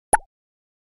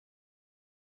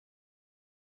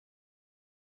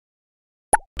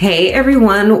Hey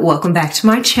everyone, welcome back to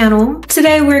my channel.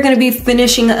 Today we're going to be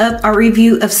finishing up our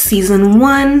review of season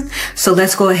 1, so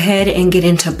let's go ahead and get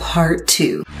into part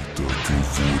 2.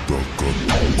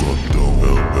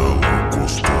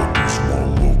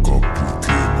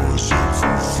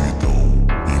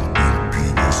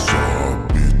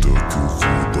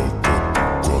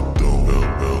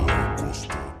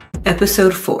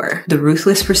 Episode 4, The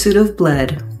Ruthless Pursuit of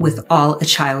Blood with All a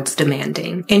Child's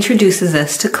Demanding, introduces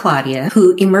us to Claudia,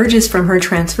 who emerges from her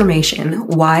transformation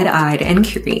wide-eyed and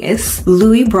curious.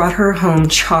 Louis brought her home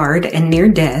charred and near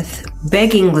death,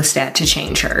 begging Lestat to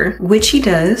change her, which he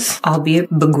does, albeit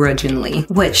begrudgingly.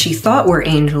 What she thought were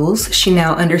angels, she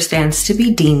now understands to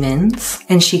be demons,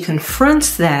 and she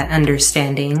confronts that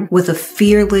understanding with a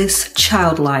fearless,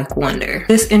 childlike wonder.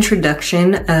 This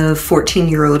introduction of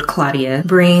 14-year-old Claudia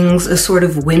brings a sort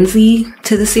of whimsy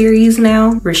to the series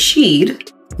now.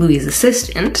 Rashid, Louis'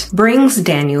 assistant, brings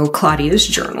Daniel Claudia's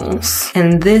journals,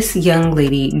 and this young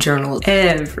lady journaled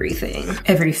everything.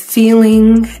 Every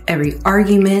feeling, every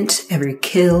argument, every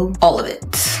kill, all of it.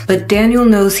 But Daniel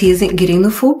knows he isn't getting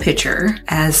the full picture,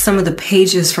 as some of the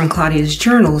pages from Claudia's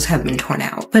journals have been torn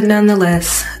out. But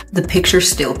nonetheless, the picture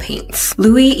still paints.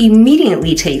 Louis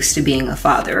immediately takes to being a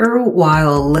father,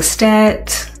 while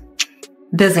Lestat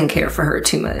doesn't care for her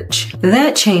too much.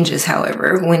 That changes,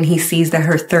 however, when he sees that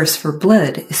her thirst for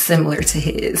blood is similar to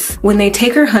his. When they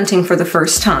take her hunting for the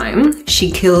first time, she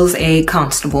kills a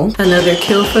constable, another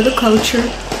kill for the culture,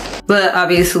 but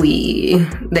obviously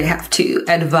they have to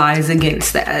advise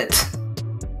against that.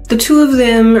 The two of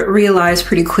them realize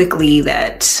pretty quickly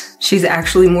that she's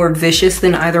actually more vicious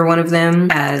than either one of them,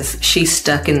 as she's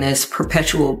stuck in this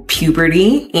perpetual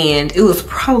puberty, and it was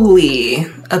probably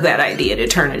a bad idea to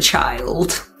turn a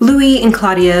child. Louis and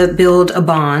Claudia build a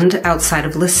bond outside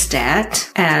of Lestat,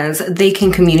 as they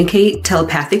can communicate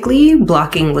telepathically,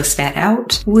 blocking Lestat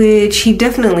out, which he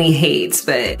definitely hates,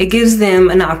 but it gives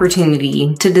them an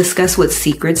opportunity to discuss what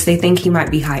secrets they think he might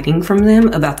be hiding from them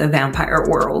about the vampire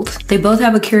world. They both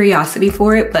have a curiosity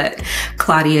for it, but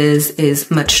Claudia's is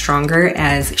much stronger,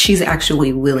 as she's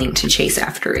actually willing to chase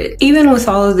after it. Even with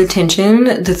all of the tension,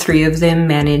 the three of them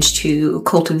manage to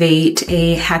cultivate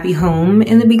a happy home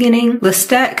in the beginning.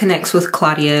 Lestat connects with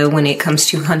Claudia when it comes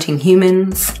to hunting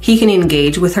humans. He can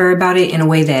engage with her about it in a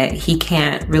way that he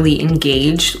can't really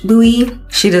engage Louis.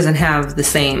 She doesn't have the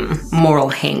same moral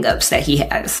hang-ups that he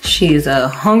has. She's a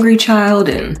hungry child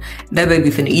and that baby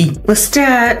finna eat.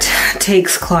 Lestat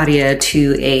takes Claudia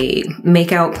to a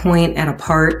makeout point at a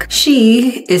park.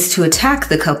 She is to attack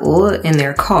the couple in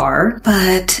their car,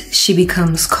 but she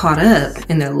becomes caught up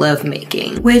in their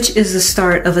lovemaking, which is the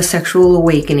start of a sexual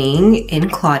awakening in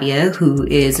Claudia, who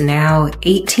is now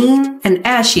 18, and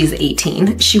as she's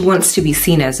 18, she wants to be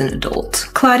seen as an adult.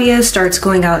 Claudia starts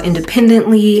going out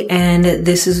independently, and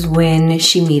this is when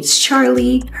she meets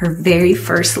Charlie, her very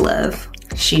first love.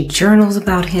 She journals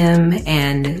about him,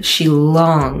 and she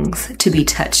longs to be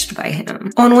touched by him.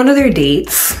 On one of their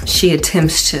dates, she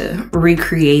attempts to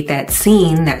recreate that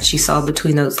scene that she saw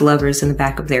between those lovers in the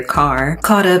back of their car,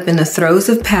 caught up in the throes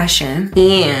of passion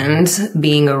and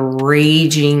being a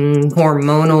raging,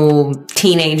 hormonal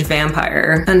teenage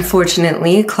vampire.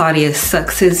 Unfortunately, Claudia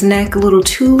sucks his neck a little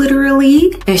too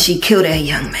literally, and she killed that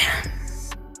young man.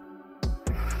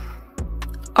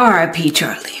 R.I.P.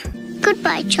 Charlie.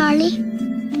 Goodbye, Charlie.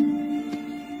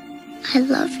 I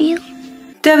love you.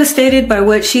 Devastated by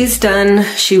what she's done,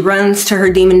 she runs to her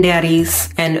demon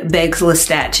daddies and begs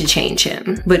Lestat to change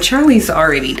him. But Charlie's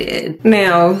already dead.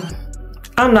 Now,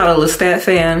 I'm not a Lestat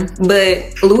fan,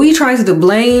 but Louis tries to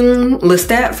blame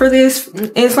Lestat for this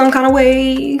in some kind of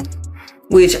way,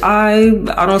 which I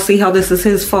don't see how this is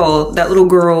his fault. That little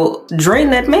girl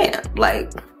drained that man.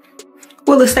 Like,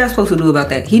 what Lestat's supposed to do about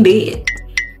that? He dead.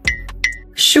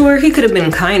 Sure, he could have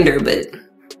been kinder, but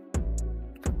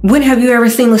when have you ever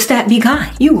seen Lestat be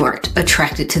kind? You weren't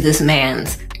attracted to this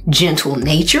man's gentle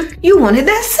nature. You wanted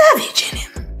that savage in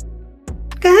him.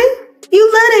 Okay? You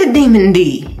love that demon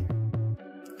D.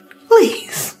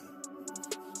 Please.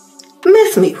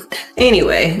 Miss me with that.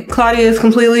 Anyway, Claudia is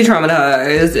completely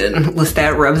traumatized and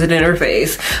Lestat rubs it in her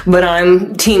face. But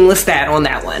I'm team Lestat on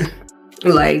that one.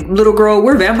 Like, little girl,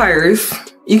 we're vampires.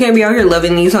 You can't be out here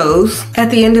loving these hoes.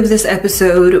 At the end of this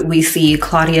episode, we see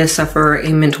Claudia suffer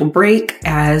a mental break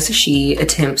as she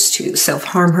attempts to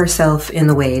self-harm herself in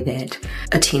the way that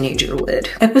a teenager would.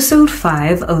 Episode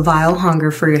 5, A Vile Hunger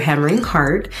for Your Hammering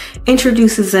Heart,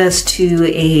 introduces us to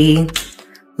a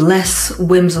less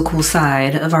whimsical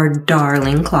side of our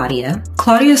darling Claudia.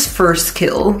 Claudia's first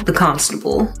kill, the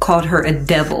constable, called her a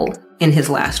devil in his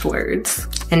last words.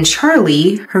 And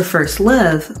Charlie, her first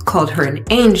love, called her an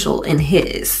angel in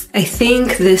his. I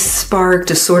think this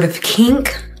sparked a sort of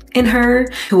kink in her,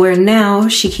 where now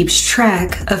she keeps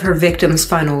track of her victim's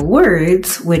final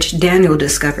words, which Daniel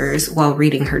discovers while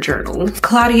reading her journal.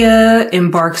 Claudia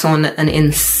embarks on an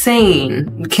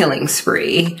insane killing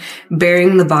spree,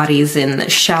 burying the bodies in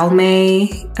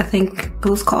Chalmey, I think it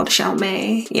was called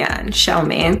Chalmey. Yeah, in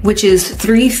Chalmey, which is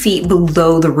 3 feet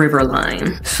below the river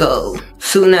line. So,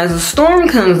 soon as a storm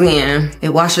comes in, it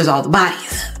washes all the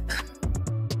bodies up.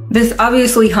 This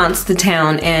obviously haunts the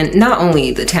town, and not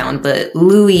only the town, but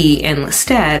Louis and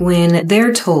Lestat, when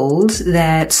they're told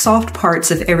that soft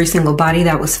parts of every single body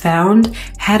that was found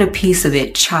had a piece of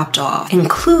it chopped off,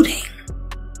 including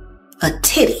a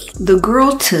titty. The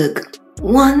girl took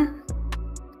one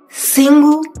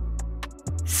single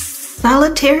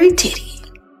solitary titty.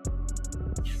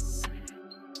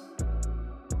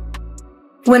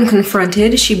 When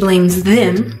confronted, she blames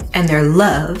them and their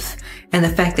love and the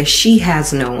fact that she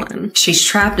has no one. She's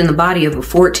trapped in the body of a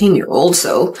 14-year-old,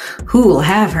 so who will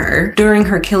have her? During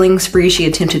her killing spree, she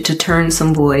attempted to turn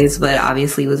some boys, but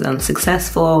obviously was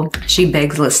unsuccessful. She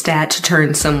begs Lestat to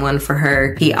turn someone for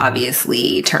her. He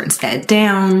obviously turns that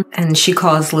down, and she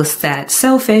calls Lestat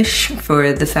selfish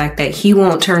for the fact that he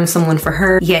won't turn someone for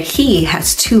her, yet he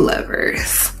has 2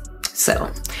 lovers.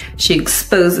 So she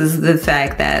exposes the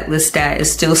fact that Lestat is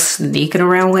still sneaking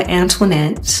around with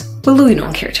Antoinette, but Louis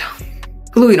don't care, y'all.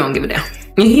 Louis don't give a damn.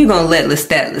 He gonna let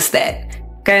Lestat.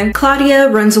 Okay. Claudia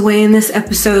runs away in this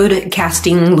episode,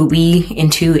 casting Louis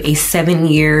into a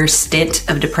 7-year stint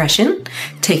of depression,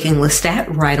 taking Lestat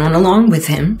right on along with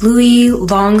him. Louis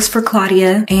longs for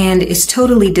Claudia and is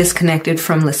totally disconnected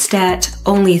from Lestat,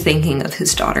 only thinking of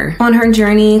his daughter. On her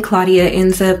journey, Claudia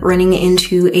ends up running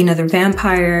into another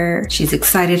vampire. She's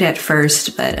excited at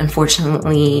first, but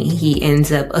unfortunately, he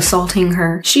ends up assaulting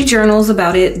her. She journals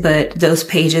about it, but those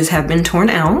pages have been torn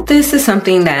out. This is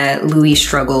something that Louis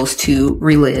struggles to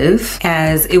relive,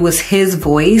 as it was his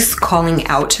voice calling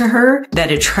out to her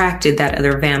that attracted that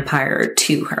other vampire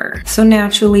to her. So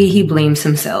naturally, he blames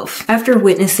himself. After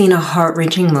witnessing a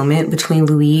heart-wrenching moment between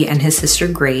Louis and his sister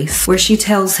Grace, where she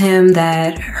tells him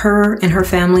that her and her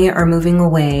family are moving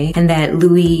away and that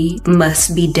Louis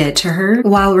must be dead to her,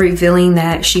 while revealing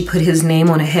that she put his name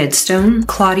on a headstone,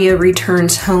 Claudia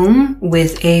returns home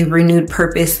with a renewed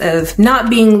purpose of not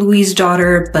being Louis'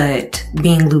 daughter, but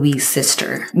being Louis'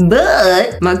 sister. But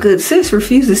my good sis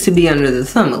refuses to be under the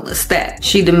thumb of Lestat.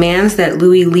 She demands that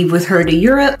Louis leave with her to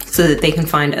Europe so that they can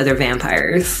find other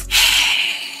vampires.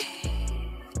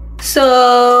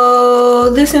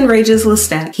 So this enrages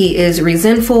Lestat. He is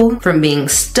resentful from being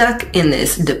stuck in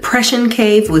this depression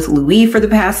cave with Louis for the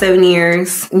past 7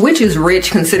 years, which is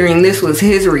rich considering this was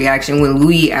his reaction when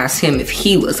Louis asked him if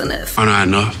he was enough. I'm not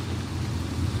enough.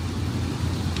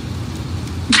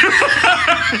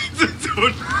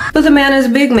 But the man is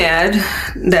big mad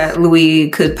that Louis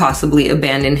could possibly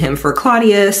abandon him for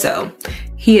Claudia, so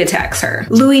he attacks her.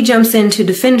 Louis jumps in to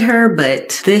defend her,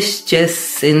 but this just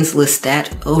sends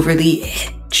Lestat over the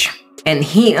edge. And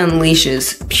he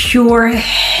unleashes pure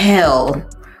hell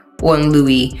on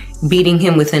Louis, beating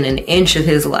him within an inch of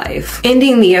his life,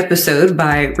 ending the episode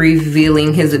by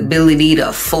revealing his ability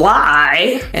to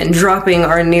fly and dropping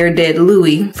our near-dead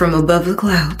Louis from above the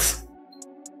clouds.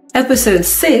 Episode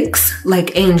 6,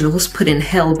 Like Angels Put in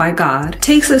Hell by God,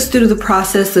 takes us through the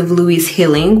process of Louis'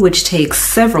 healing, which takes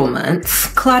several months.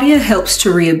 Claudia helps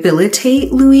to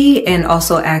rehabilitate Louis and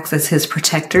also acts as his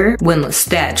protector when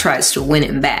Lestat tries to win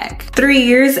him back. 3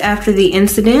 years after the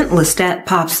incident, Lestat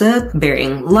pops up,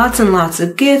 bearing lots and lots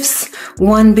of gifts,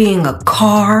 one being a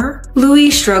car.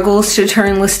 Louis struggles to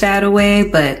turn Lestat away,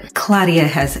 but Claudia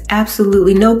has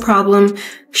absolutely no problem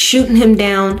shooting him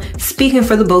down, speaking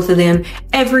for the both of them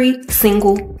every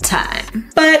single time.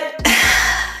 But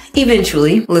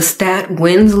eventually, Lestat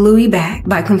wins Louis back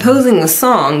by composing a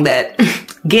song that,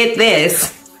 get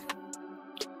this,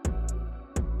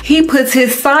 he puts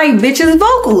his side bitch's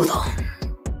vocals on.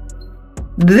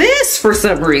 This, for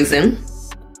some reason,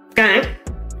 okay,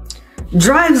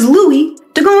 drives Louis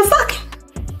to go and fuck him.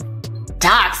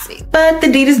 Toxic. But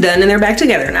the deed is done and they're back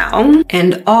together now.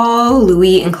 And all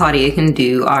Louis and Claudia can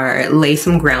do are lay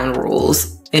some ground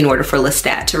rules in order for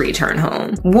Lestat to return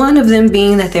home. One of them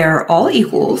being that they're all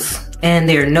equals and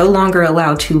they're no longer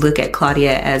allowed to look at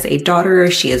Claudia as a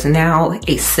daughter. She is now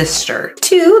a sister.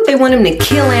 2, they want him to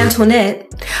kill Antoinette.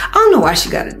 I don't know why she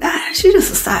gotta die. She's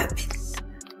just a side bitch.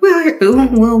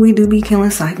 Well, we do be killing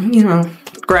side,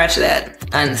 scratch that.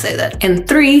 I didn't say that. And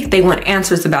 3, they want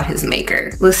answers about his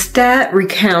maker. Lestat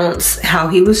recounts how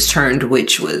he was turned,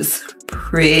 which was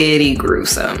pretty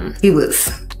gruesome. He was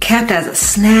kept as a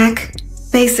snack,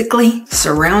 basically,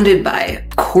 surrounded by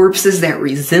corpses that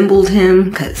resembled him,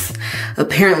 because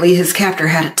apparently his captor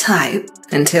had a type,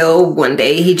 until one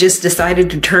day he just decided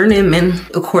to turn him in,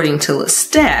 according to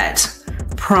Lestat,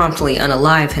 promptly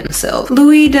unalive himself.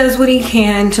 Louis does what he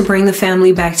can to bring the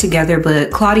family back together,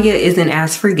 but Claudia isn't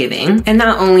as forgiving. And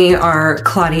not only are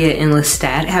Claudia and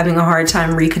Lestat having a hard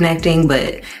time reconnecting,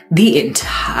 but the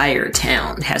entire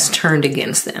town has turned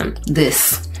against them.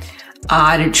 This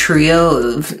odd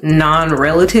trio of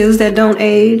non-relatives that don't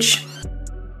age.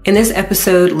 In this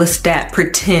episode, Lestat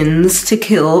pretends to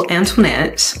kill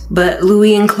Antoinette, but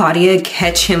Louis and Claudia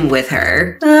catch him with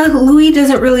her. Louis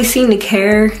doesn't really seem to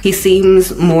care. He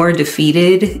seems more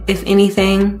defeated, if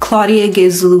anything. Claudia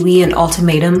gives Louis an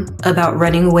ultimatum about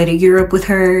running away to Europe with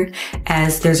her,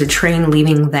 as there's a train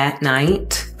leaving that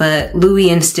night. But Louis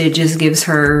instead just gives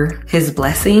her his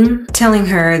blessing, telling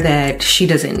her that she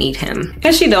doesn't need him.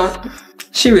 And she don't.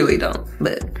 She really don't.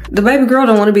 But the baby girl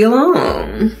don't want to be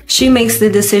alone. She makes the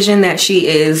decision that she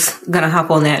is gonna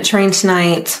hop on that train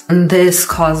tonight. And this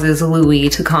causes Louis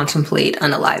to contemplate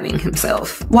unaliving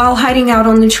himself. While hiding out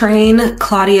on the train,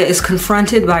 Claudia is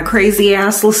confronted by crazy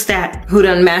ass Lestat, who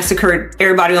done massacred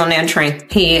everybody on that train.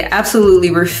 He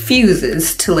absolutely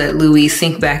refuses to let Louis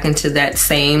sink back into that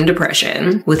same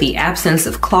depression with the absence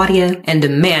of Claudia, and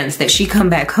demands that she come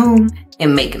back home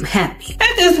and make him happy.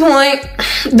 At this point,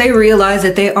 they realize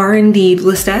that they are indeed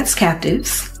Lestat's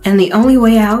captives, and the only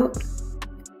way out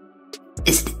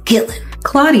is to kill him.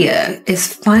 Claudia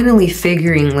is finally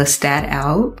figuring Lestat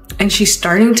out, and she's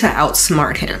starting to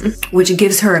outsmart him, which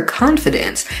gives her a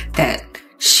confidence that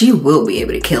she will be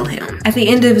able to kill him. At the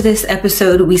end of this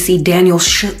episode, we see Daniel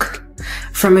shook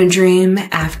from a dream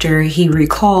after he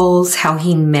recalls how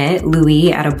he met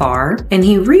Louis at a bar, and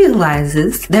he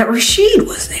realizes that Rashid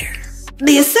was there.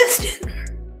 The assistant.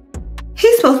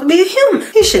 He's supposed to be a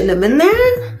human. He shouldn't have been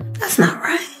there. That's not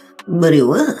right. But he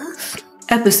was.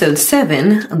 Episode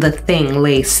 7, The Thing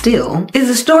Lay Still, is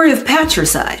a story of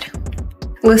patricide.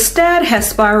 Lestat has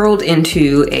spiraled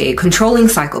into a controlling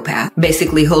psychopath,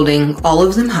 basically holding all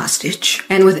of them hostage.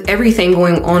 And with everything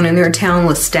going on in their town,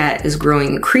 Lestat is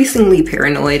growing increasingly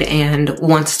paranoid and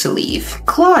wants to leave.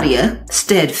 Claudia,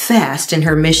 steadfast in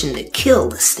her mission to kill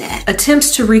Lestat,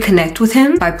 attempts to reconnect with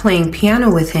him by playing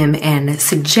piano with him and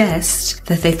suggests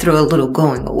that they throw a little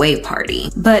going away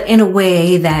party, but in a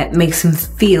way that makes him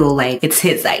feel like it's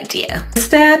his idea.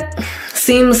 Lestat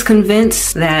seems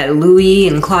convinced that Louis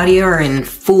and Claudia are in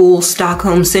full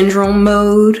Stockholm Syndrome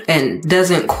mode and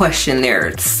doesn't question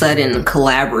their sudden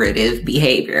collaborative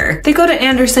behavior. They go to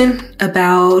Anderson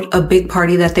about a big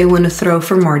party that they want to throw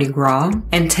for Mardi Gras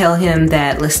and tell him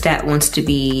that Lestat wants to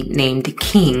be named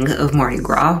King of Mardi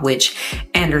Gras, which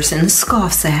Anderson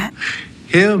scoffs at.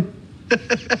 Him?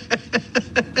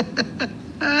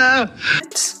 And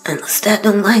Lestat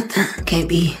don't like that. Can't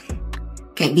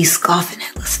be scoffing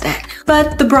at Lestat.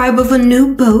 But the bribe of a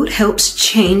new boat helps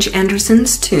change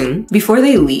Anderson's tune. Before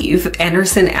they leave,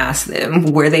 Anderson asks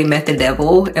them where they met the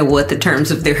devil and what the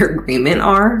terms of their agreement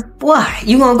are. Why?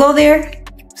 You gonna go there?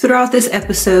 Throughout this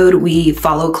episode, we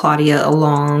follow Claudia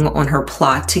along on her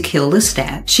plot to kill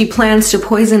Lestat. She plans to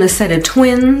poison a set of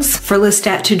twins for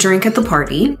Lestat to drink at the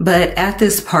party, but at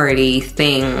this party,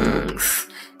 things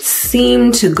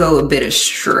seem to go a bit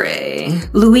astray.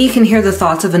 Louis can hear the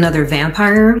thoughts of another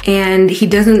vampire, and he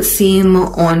doesn't seem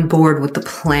on board with the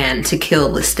plan to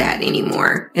kill Lestat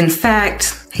anymore. In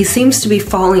fact, he seems to be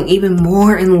falling even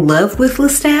more in love with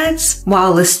Lestat,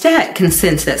 while Lestat can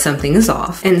sense that something is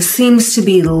off and seems to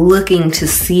be looking to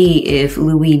see if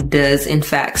Louis does in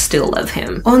fact still love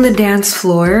him. On the dance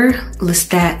floor,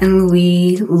 Lestat and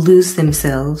Louis lose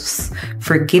themselves,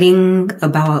 forgetting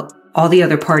about all the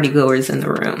other partygoers in the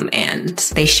room, and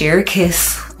they share a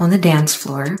kiss on the dance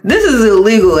floor. This is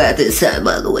illegal at this time,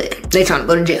 by the way. They trying to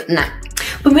go to jail. Nah.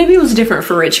 But maybe it was different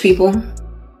for rich people.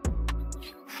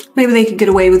 Maybe they could get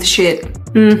away with shit.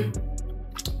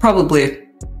 Probably.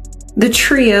 The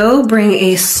trio bring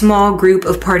a small group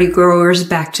of partygoers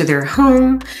back to their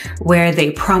home, where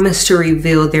they promise to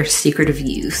reveal their secret of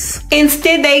youth.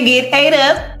 Instead, they get ate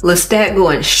up. Lestat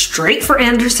going straight for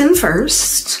Anderson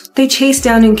first. They chase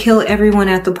down and kill everyone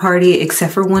at the party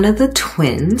except for one of the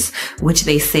twins, which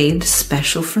they saved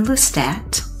special for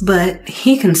Lestat. But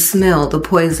he can smell the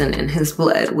poison in his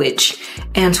blood, which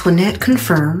Antoinette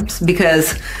confirms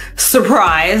because,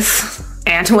 surprise,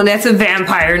 Antoinette's a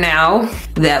vampire now.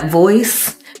 That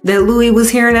voice that Louis was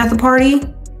hearing at the party,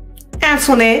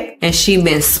 Antoinette, and she'd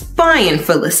been spying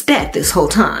for Lestat this whole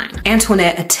time.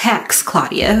 Antoinette attacks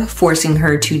Claudia, forcing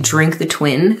her to drink the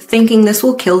twin, thinking this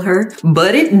will kill her,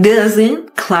 but it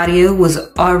doesn't. Claudia was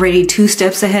already 2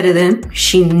 steps ahead of them.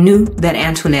 She knew that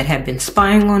Antoinette had been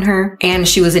spying on her, and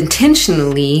she was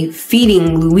intentionally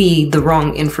feeding Louis the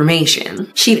wrong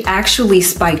information. She'd actually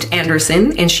spiked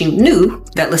Anderson, and she knew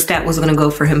that Lestat was gonna go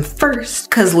for him first,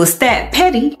 cause Lestat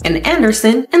petty and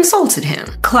Anderson insulted him.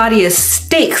 Claudia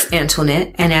stakes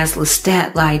Antoinette, and as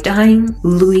Lestat lie dying,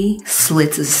 Louis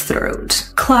slits his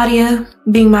throat. Claudia,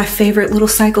 being my favorite little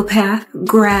psychopath,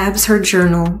 grabs her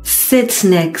journal, sits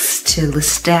next to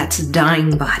Lestat's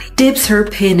dying body, dips her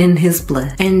pen in his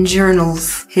blood, and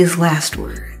journals his last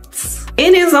words.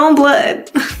 In his own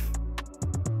blood.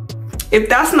 If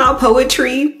that's not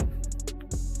poetry.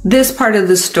 This part of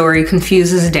the story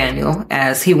confuses Daniel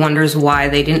as he wonders why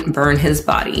they didn't burn his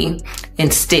body.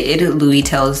 Instead, Louis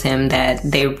tells him that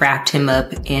they wrapped him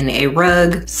up in a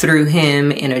rug, threw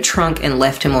him in a trunk, and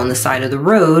left him on the side of the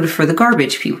road for the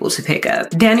garbage people to pick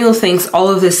up. Daniel thinks all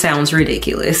of this sounds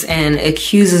ridiculous and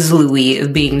accuses Louis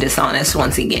of being dishonest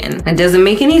once again. It doesn't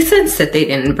make any sense that they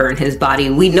didn't burn his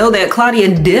body. We know that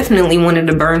Claudia definitely wanted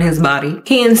to burn his body.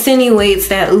 He insinuates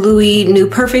that Louis knew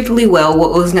perfectly well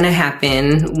what was going to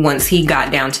happen once he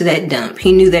got down to that dump.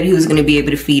 He knew that he was going to be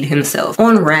able to feed himself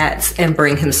on rats and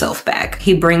bring himself back.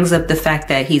 He brings up the fact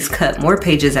that he's cut more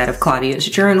pages out of Claudia's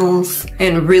journals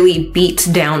and really beats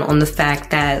down on the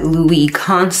fact that Louis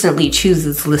constantly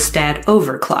chooses Lestat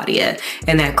over Claudia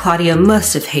and that Claudia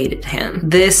must have hated him.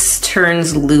 This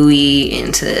turns Louis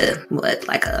into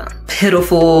like a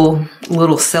pitiful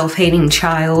little self-hating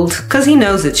child because he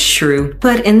knows it's true.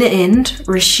 But in the end,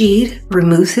 Rashid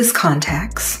removes his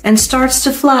contacts and starts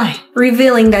to fly,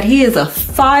 revealing that he is a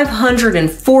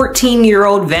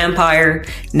 514-year-old vampire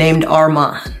named Armand.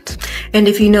 And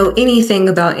if you know anything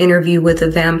about Interview with a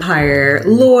Vampire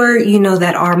lore, you know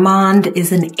that Armand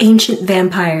is an ancient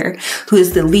vampire who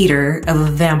is the leader of a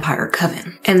vampire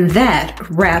coven. And that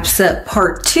wraps up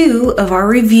part 2 of our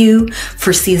review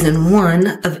for season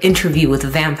 1 of Interview with a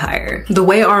Vampire. The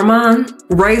way Armand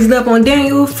raised up on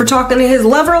Daniel for talking to his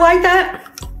lover like that,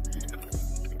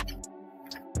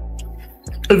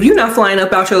 if you're not flying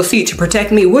up out your seat to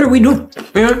protect me, what are we doing?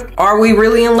 Are we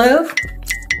really in love?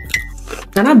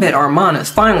 And I bet Armand is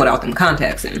fine without them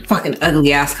contacts and fucking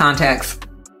ugly ass contacts.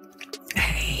 I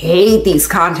hate these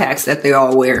contacts that they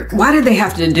all wear. Why did they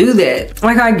have to do that?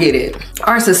 Like, I get it.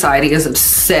 Our society is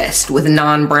obsessed with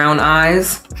non-brown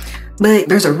eyes, but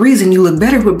there's a reason you look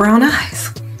better with brown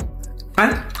eyes.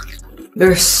 Right?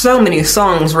 There's so many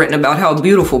songs written about how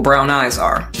beautiful brown eyes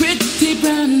are. Pretty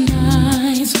brown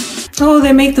eyes. Oh,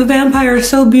 they make the vampires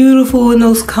so beautiful in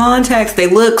those contacts. They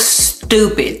look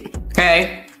stupid,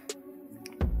 okay?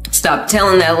 Stop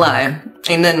telling that lie.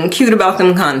 Ain't nothing cute about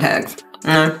them contacts.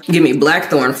 Give me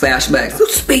Blackthorn flashbacks.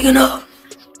 Speaking of,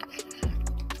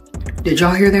 did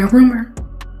y'all hear that rumor?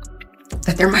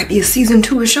 That there might be a season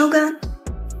 2 of Shogun?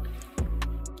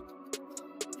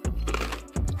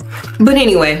 But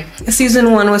anyway,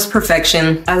 season 1 was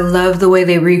perfection. I love the way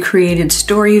they recreated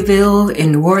Storyville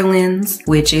in New Orleans,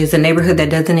 which is a neighborhood that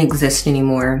doesn't exist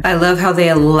anymore. I love how they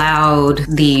allowed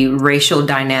the racial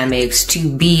dynamics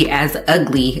to be as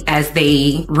ugly as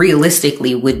they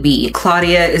realistically would be.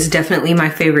 Claudia is definitely my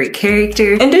favorite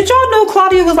character. And did y'all know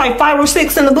Claudia was like 5 or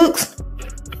 6 in the books?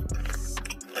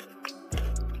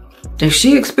 Did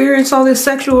she experience all this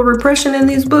sexual repression in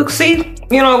these books? See?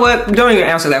 You know what? Don't even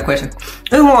answer that question.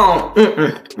 It won't.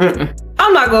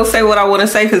 I'm not gonna say what I want to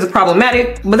say because it's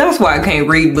problematic, but that's why I can't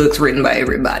read books written by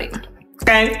everybody.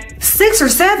 Okay? 6 or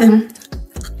 7?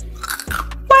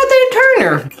 Why'd they turn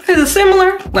her? Is it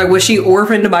similar? Like, was she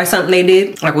orphaned by something they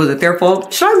did? Like, was it their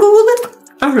fault? Should I Google it?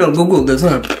 I should have Googled this,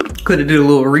 huh? Could have did a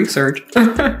little research.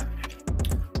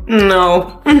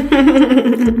 No.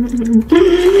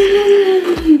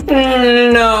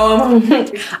 No.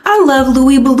 I love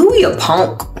Louis, but Louis a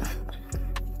punk.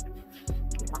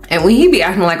 And when he be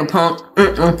acting like a punk,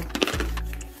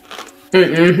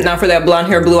 not for that blonde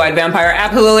hair, blue-eyed vampire.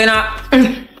 Absolutely not.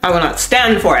 I will not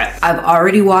stand for it. I've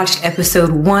already watched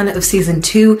episode 1 of season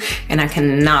 2, and I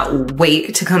cannot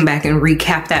wait to come back and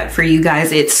recap that for you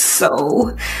guys. It's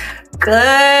so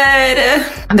good.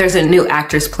 There's a new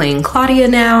actress playing Claudia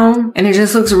now, and it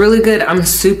just looks really good. I'm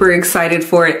super excited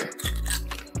for it.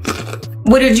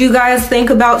 What did you guys think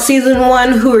about season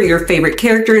 1? Who are your favorite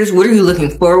characters? What are you looking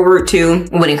forward to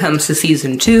when it comes to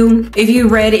season 2? If you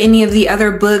read any of the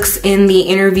other books in the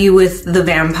Interview with the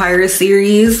Vampire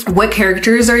series, what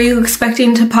characters are you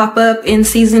expecting to pop up in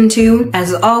season 2?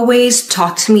 As always,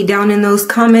 talk to me down in those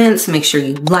comments. Make sure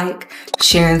you like,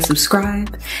 share, and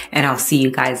subscribe. And I'll see you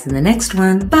guys in the next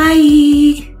one.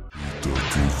 Bye!